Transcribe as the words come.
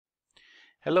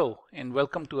Hello and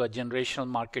welcome to a generational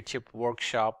Marketshift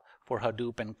workshop for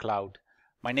Hadoop and Cloud.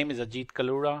 My name is Ajit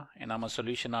Kalura and I'm a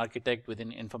solution architect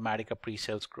within Informatica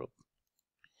Pre-Sales Group.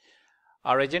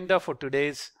 Our agenda for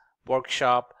today's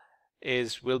workshop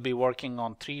is we'll be working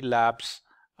on 3 labs.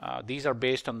 These are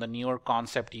based on the newer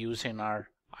concept used in our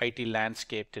IT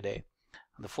landscape today.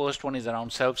 The first one is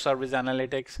around self-service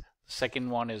analytics. The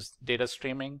second one is data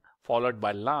streaming, followed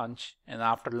by lunch. And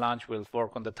after lunch, we'll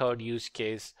work on the third use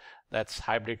case, that's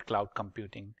hybrid cloud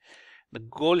computing. The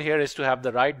goal here is to have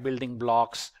the right building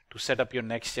blocks to set up your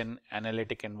next-gen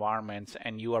analytic environments,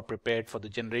 and you are prepared for the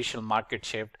generational market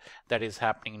shift that is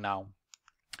happening now.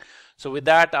 So with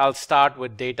that, I'll start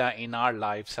with data in our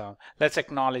lives. Let's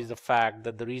acknowledge the fact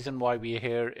that the reason why we're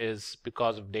here is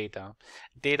because of data.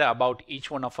 Data about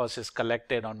each one of us is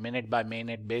collected on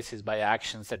minute-by-minute basis by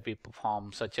actions that we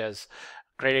perform, such as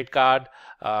credit card,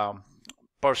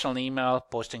 personal email,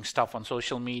 posting stuff on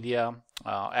social media,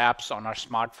 apps on our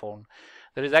smartphone.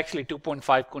 There is actually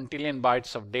 2.5 quintillion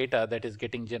bytes of data that is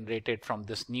getting generated from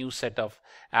this new set of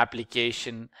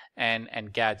application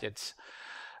and gadgets.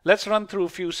 Let's run through a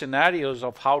few scenarios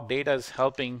of how data is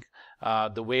helping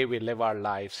the way we live our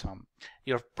lives.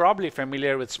 You're probably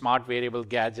familiar with smart wearable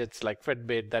gadgets like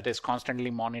Fitbit that is constantly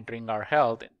monitoring our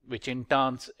health, which in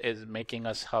turn is making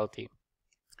us healthy.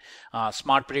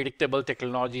 Smart predictable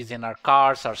technologies in our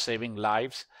cars are saving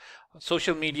lives.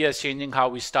 Social media is changing how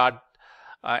we start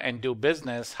and do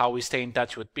business, how we stay in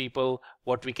touch with people,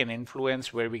 what we can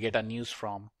influence, where we get our news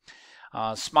from.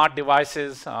 Smart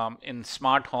devices in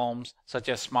smart homes such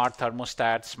as smart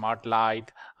thermostat, smart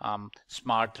light,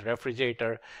 smart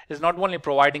refrigerator is not only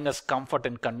providing us comfort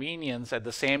and convenience, at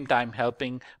the same time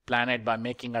helping planet by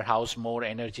making our house more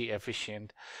energy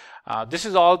efficient. This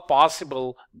is all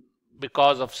possible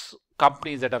because of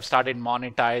companies that have started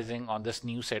monetizing on this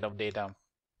new set of data.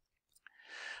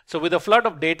 So with a flood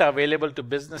of data available to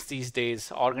business these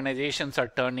days, organizations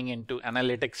are turning into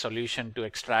analytics solutions to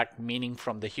extract meaning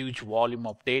from the huge volume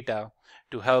of data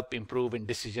to help improve in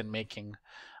decision making.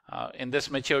 In this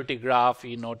maturity graph,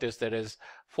 you notice there is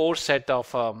 4 set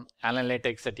of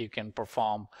analytics that you can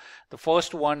perform. The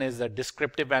first one is the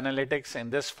descriptive analytics. In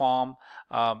this form,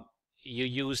 you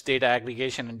use data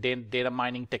aggregation and data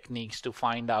mining techniques to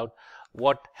find out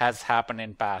what has happened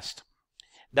in past.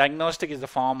 Diagnostic is the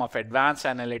form of advanced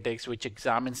analytics which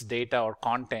examines data or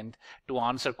content to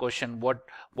answer question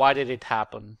why did it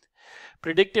happen.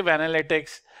 Predictive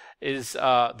analytics is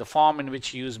the form in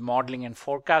which you use modeling and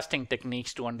forecasting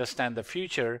techniques to understand the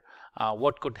future,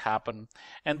 what could happen.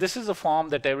 And this is a form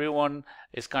that everyone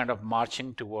is kind of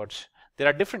marching towards. There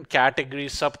are different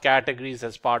categories, subcategories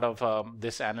as part of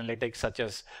this analytics, such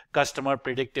as customer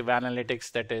predictive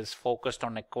analytics that is focused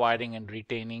on acquiring and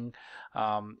retaining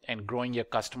and growing your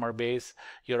customer base.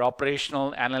 Your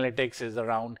operational analytics is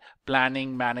around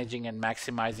planning, managing, and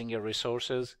maximizing your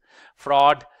resources.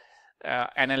 Fraud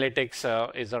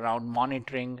analytics is around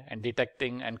monitoring and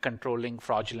detecting and controlling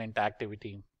fraudulent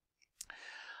activity.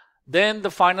 Then the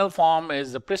final form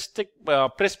is the prescriptive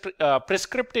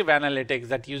analytics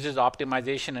that uses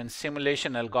optimization and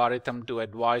simulation algorithm to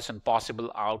advise on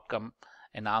possible outcome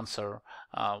and answer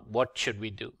what should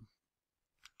we do.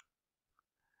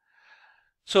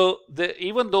 So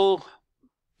even though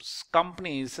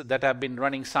companies that have been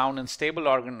running sound and stable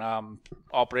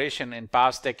operation in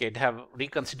past decade have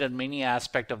reconsidered many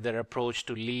aspects of their approach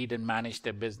to lead and manage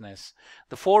their business.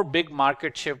 The 4 big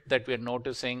market shift that we're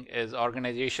noticing is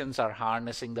organizations are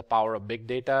harnessing the power of big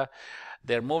data.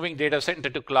 They're moving data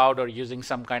center to cloud or using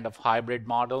some kind of hybrid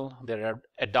model. They're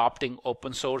adopting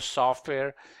open source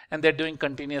software, and they're doing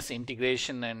continuous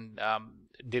integration and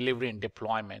delivery and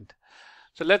deployment.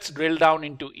 So let's drill down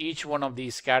into each one of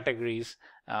these categories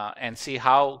and see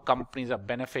how companies are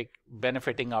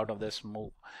benefiting out of this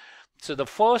move. So the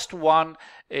first one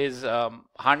is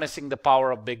harnessing the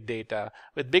power of big data.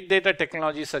 With big data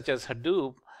technologies such as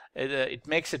Hadoop, it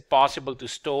makes it possible to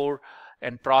store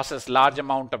and process large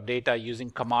amount of data using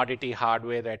commodity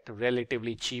hardware at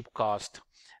relatively cheap cost.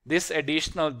 This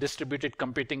additional distributed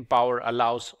computing power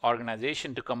allows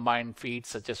organizations to combine feeds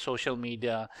such as social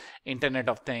media, Internet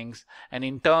of Things, and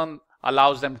in turn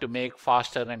allows them to make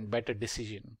faster and better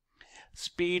decisions.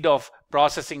 Speed of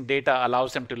processing data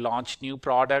allows them to launch new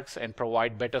products and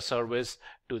provide better service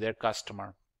to their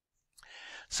customer.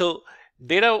 So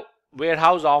data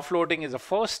warehouse offloading is the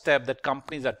first step that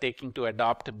companies are taking to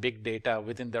adopt big data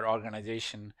within their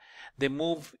organization. They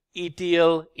move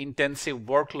ETL intensive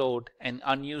workload and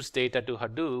unused data to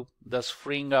Hadoop, thus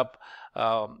freeing up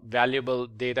valuable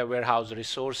data warehouse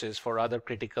resources for other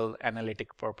critical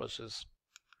analytic purposes.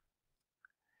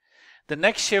 The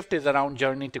next shift is around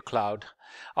journey to cloud.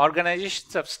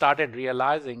 Organizations have started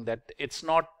realizing that it's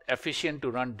not efficient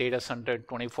to run data center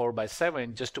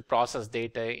 24/7 just to process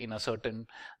data in a certain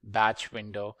batch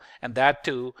window. And that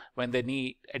too, when they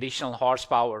need additional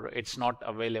horsepower, it's not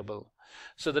available.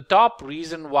 So the top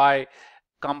reason why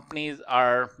companies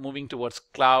are moving towards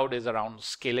cloud is around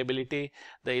scalability.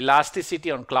 The elasticity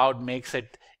on cloud makes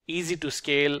it easy to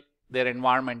scale their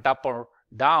environment up or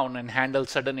down and handle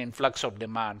sudden influx of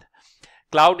demand.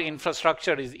 Cloud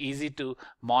infrastructure is easy to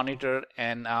monitor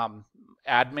and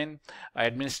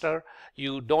administer.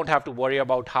 You don't have to worry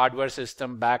about hardware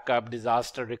system backup,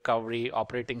 disaster recovery,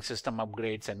 operating system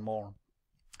upgrades, and more.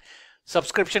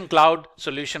 Subscription cloud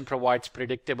solution provides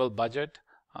predictable budget.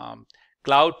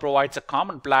 Cloud provides a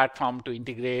common platform to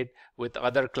integrate with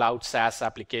other cloud SaaS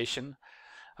application.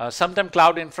 Sometimes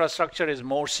cloud infrastructure is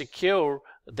more secure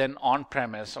than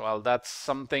on-premise. Well, that's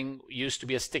something used to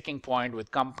be a sticking point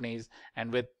with companies,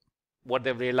 and with what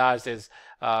they've realized is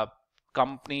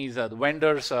companies, the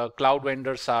vendors, cloud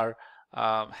vendors are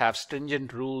have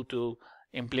stringent rule to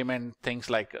implement things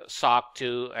like SOC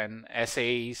 2 and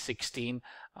SAE 16.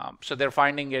 So they're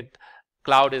finding it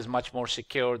cloud is much more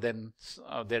secure than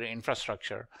their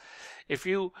infrastructure. If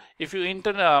you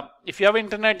have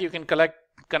internet, you can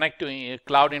connect to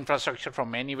cloud infrastructure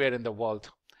from anywhere in the world.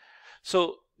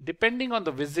 So depending on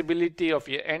the visibility of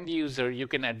your end user, you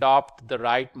can adopt the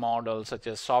right model, such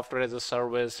as software as a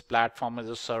service, platform as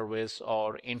a service,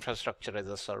 or infrastructure as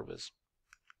a service.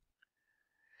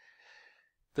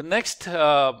 The next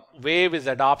wave is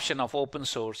adoption of open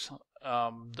source.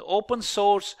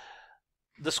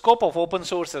 The scope of open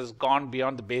source has gone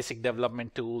beyond the basic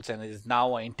development tools and is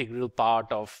now an integral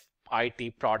part of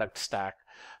IT product stack.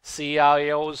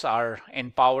 CIOs are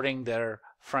empowering their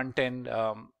front-end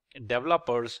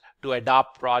developers to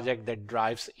adopt project that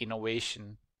drives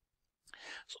innovation.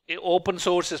 So open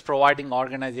source is providing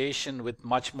organization with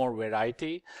much more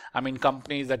variety. I mean,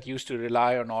 companies that used to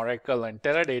rely on Oracle and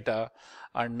Teradata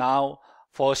are now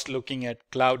first looking at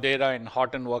Cloud Data and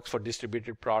Hortonworks for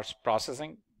distributed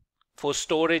processing. For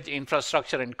storage,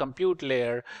 infrastructure, and compute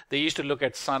layer, they used to look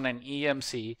at Sun and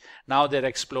EMC. Now they're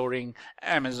exploring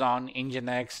Amazon,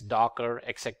 Nginx, Docker,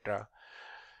 etc.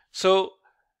 So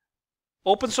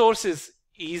open source is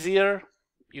easier.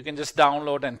 You can just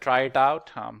download and try it out.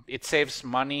 It saves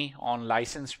money on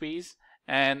license fees,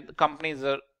 and companies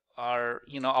are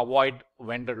avoid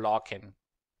vendor lock-in.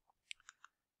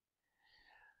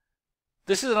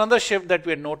 This is another shift that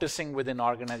we're noticing within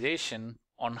organization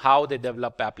on how they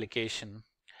develop application.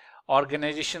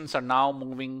 Organizations are now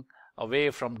moving away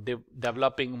from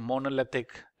developing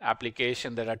monolithic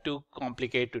applications that are too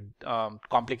complicated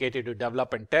to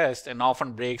develop and test, and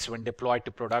often breaks when deployed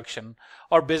to production,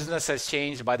 or business has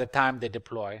changed by the time they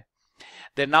deploy.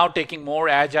 They're now taking more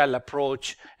agile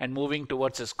approach and moving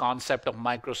towards this concept of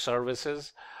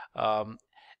microservices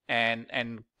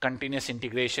and continuous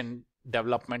integration,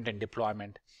 development, and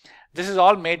deployment. This is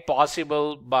all made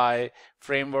possible by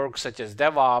frameworks such as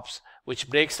DevOps, which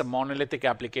breaks the monolithic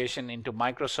application into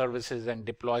microservices and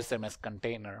deploys them as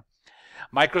container.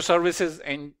 Microservices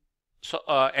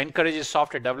encourages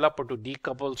software developer to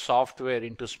decouple software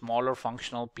into smaller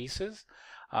functional pieces.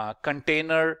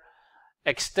 Container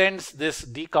extends this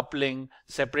decoupling,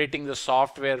 separating the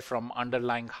software from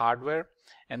underlying hardware.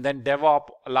 And then DevOps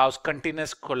allows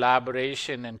continuous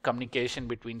collaboration and communication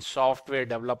between software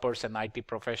developers and IT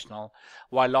professionals,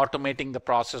 while automating the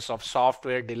process of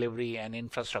software delivery and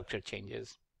infrastructure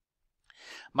changes.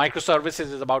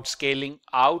 Microservices is about scaling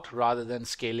out rather than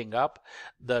scaling up.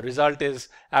 The result is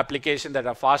applications that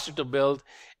are faster to build,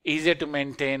 easier to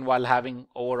maintain, while having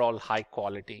overall high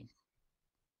quality.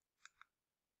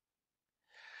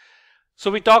 So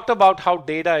we talked about how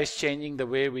data is changing the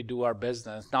way we do our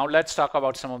business. Now let's talk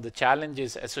about some of the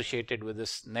challenges associated with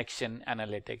this next-gen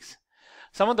analytics.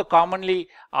 Some of the commonly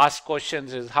asked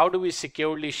questions is, how do we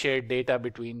securely share data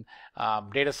between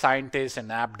data scientists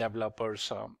and app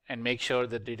developers and make sure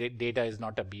that the data is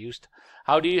not abused?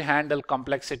 How do you handle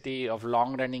complexity of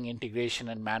long-running integration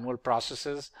and manual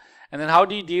processes? And then how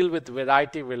do you deal with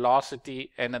variety,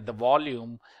 velocity, and at the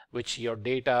volume which your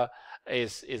data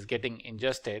is getting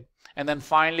ingested? And then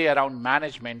finally, around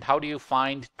management, how do you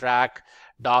find, track,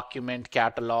 document,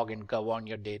 catalog, and govern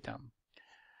your data?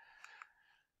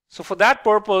 So for that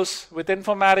purpose, with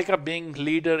Informatica being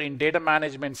leader in data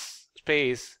management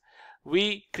space,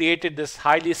 we created this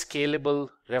highly scalable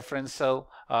reference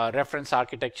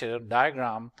architecture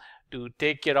diagram to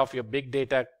take care of your big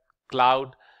data,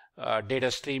 cloud,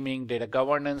 data streaming, data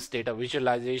governance, data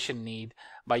visualization need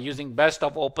by using best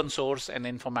of open source and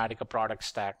Informatica product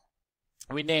stack.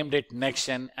 We named it Next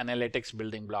Gen Analytics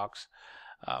Building Blocks.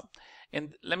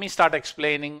 And let me start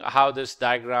explaining how this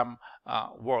diagram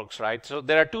works, right? So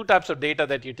there are two types of data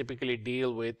that you typically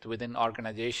deal with within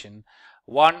organization.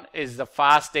 One is the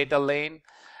fast data lane.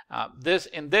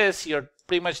 In this, you're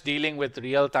pretty much dealing with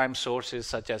real-time sources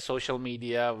such as social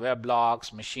media, web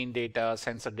logs, machine data,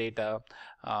 sensor data,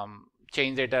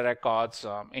 change data records,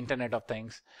 Internet of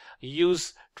Things. You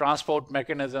use transport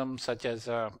mechanisms such as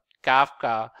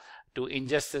Kafka to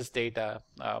ingest this data,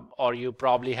 or you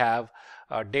probably have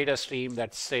a data stream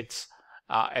that sits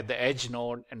at the edge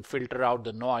node and filter out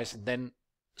the noise and then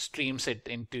streams it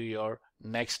into your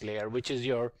next layer, which is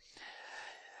your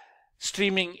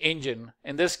streaming engine.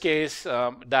 In this case,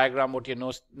 diagram, what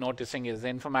you're noticing is the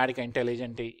Informatica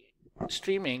Intelligent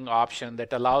Streaming option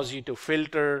that allows you to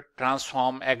filter,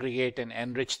 transform, aggregate, and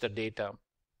enrich the data.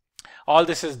 All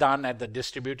this is done at the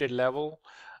distributed level.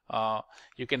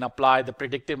 You can apply the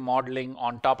predictive modeling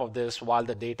on top of this while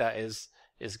the data is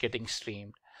getting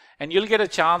streamed. And you'll get a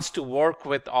chance to work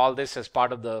with all this as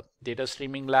part of the data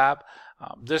streaming lab.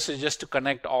 This is just to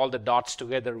connect all the dots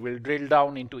together. We'll drill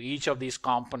down into each of these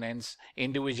components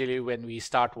individually when we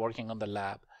start working on the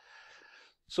lab.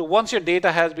 So once your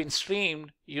data has been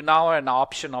streamed, you now have an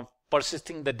option of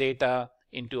persisting the data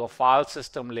into a file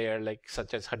system layer,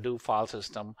 such as Hadoop file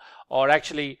system, or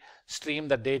actually stream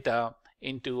the data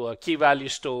into a key value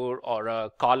store or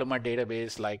a columnar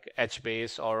database like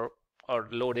HBase, or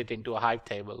load it into a Hive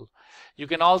table. You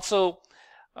can also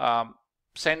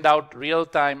send out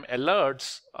real-time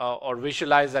alerts or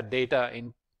visualize that data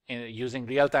in using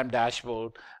real-time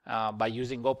dashboard by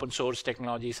using open source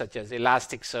technology such as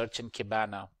Elasticsearch and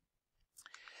Kibana.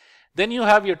 Then you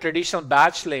have your traditional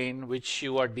batch lane, which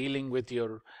you are dealing with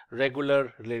your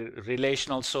regular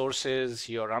relational sources,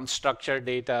 your unstructured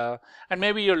data, and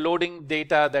maybe you're loading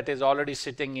data that is already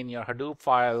sitting in your Hadoop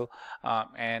file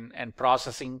and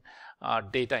processing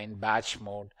data in batch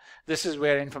mode. This is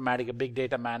where Informatica Big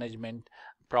Data Management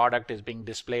product is being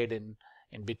displayed in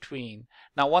between.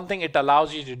 Now, one thing it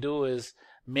allows you to do is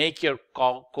make your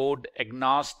code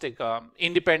agnostic,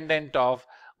 independent of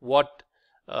what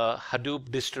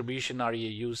Hadoop distribution are you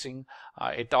using.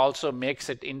 It also makes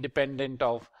it independent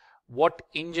of what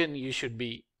engine you should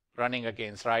be running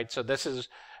against, right? So this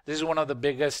is one of the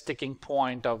biggest sticking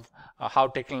point of how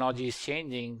technology is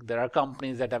changing. There are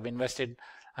companies that have invested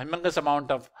a humongous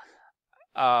amount of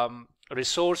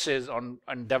resources on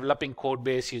developing code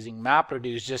base using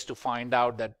MapReduce just to find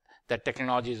out that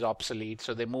technology is obsolete.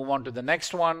 So they move on to the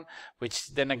next one, which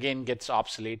then again gets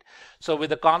obsolete. So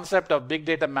with the concept of big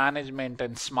data management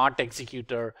and smart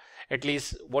executor, at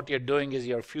least what you're doing is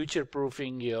you're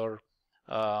future-proofing your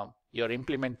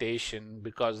implementation,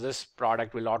 because this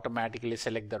product will automatically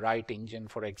select the right engine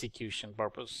for execution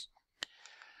purpose.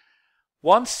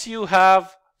 Once you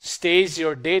have staged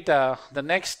your data, the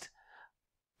next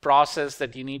process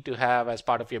that you need to have as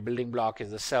part of your building block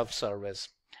is the self-service.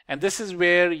 And this is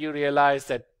where you realize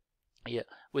that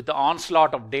with the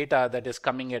onslaught of data that is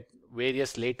coming at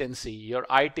various latency, your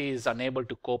IT is unable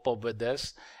to cope up with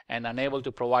this and unable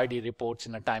to provide you reports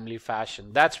in a timely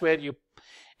fashion. That's where you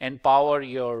empower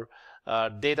your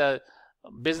data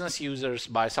business users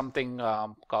by something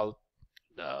called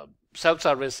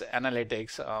self-service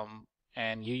analytics.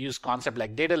 And you use concept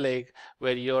like data lake,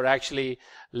 where you're actually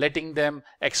letting them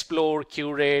explore,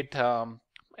 curate,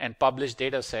 and publish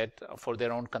data set for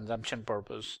their own consumption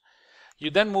purpose. You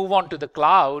then move on to the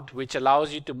cloud, which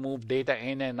allows you to move data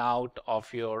in and out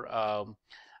of your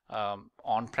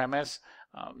on-premise.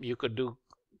 You could do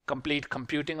complete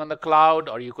computing on the cloud,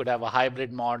 or you could have a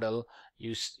hybrid model.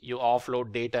 You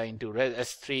offload data into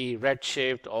S3,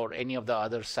 Redshift, or any of the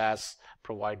other SaaS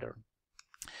provider.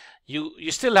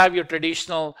 You still have your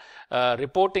traditional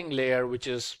reporting layer, which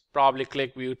is probably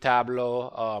ClickView,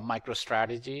 Tableau,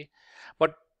 MicroStrategy.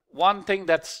 But one thing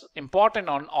that's important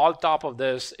on all top of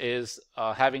this is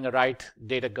having a right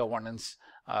data governance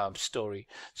story.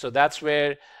 So that's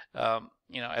where,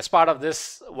 as part of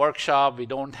this workshop, we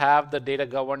don't have the data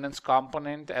governance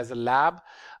component as a lab,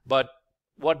 but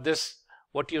what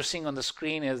you're seeing on the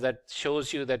screen is that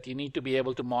shows you that you need to be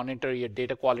able to monitor your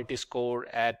data quality score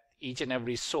at each and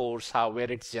every source,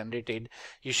 where it's generated.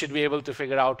 You should be able to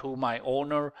figure out who my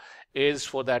owner is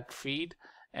for that feed,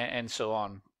 and so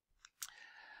on.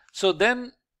 So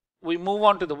then we move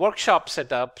on to the workshop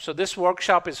setup. So this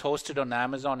workshop is hosted on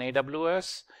Amazon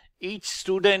AWS. Each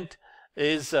student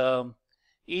will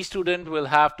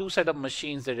have two set of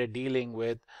machines that they're dealing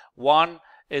with. One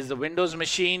is the Windows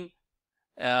machine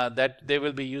that they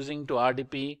will be using to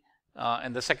RDP,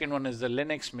 and the second one is the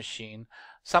Linux machine.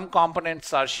 Some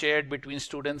components are shared between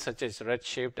students, such as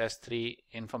Redshift, S3,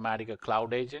 Informatica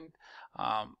Cloud Agent.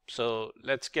 So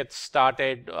let's get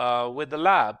started with the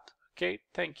lab. Okay,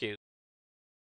 thank you.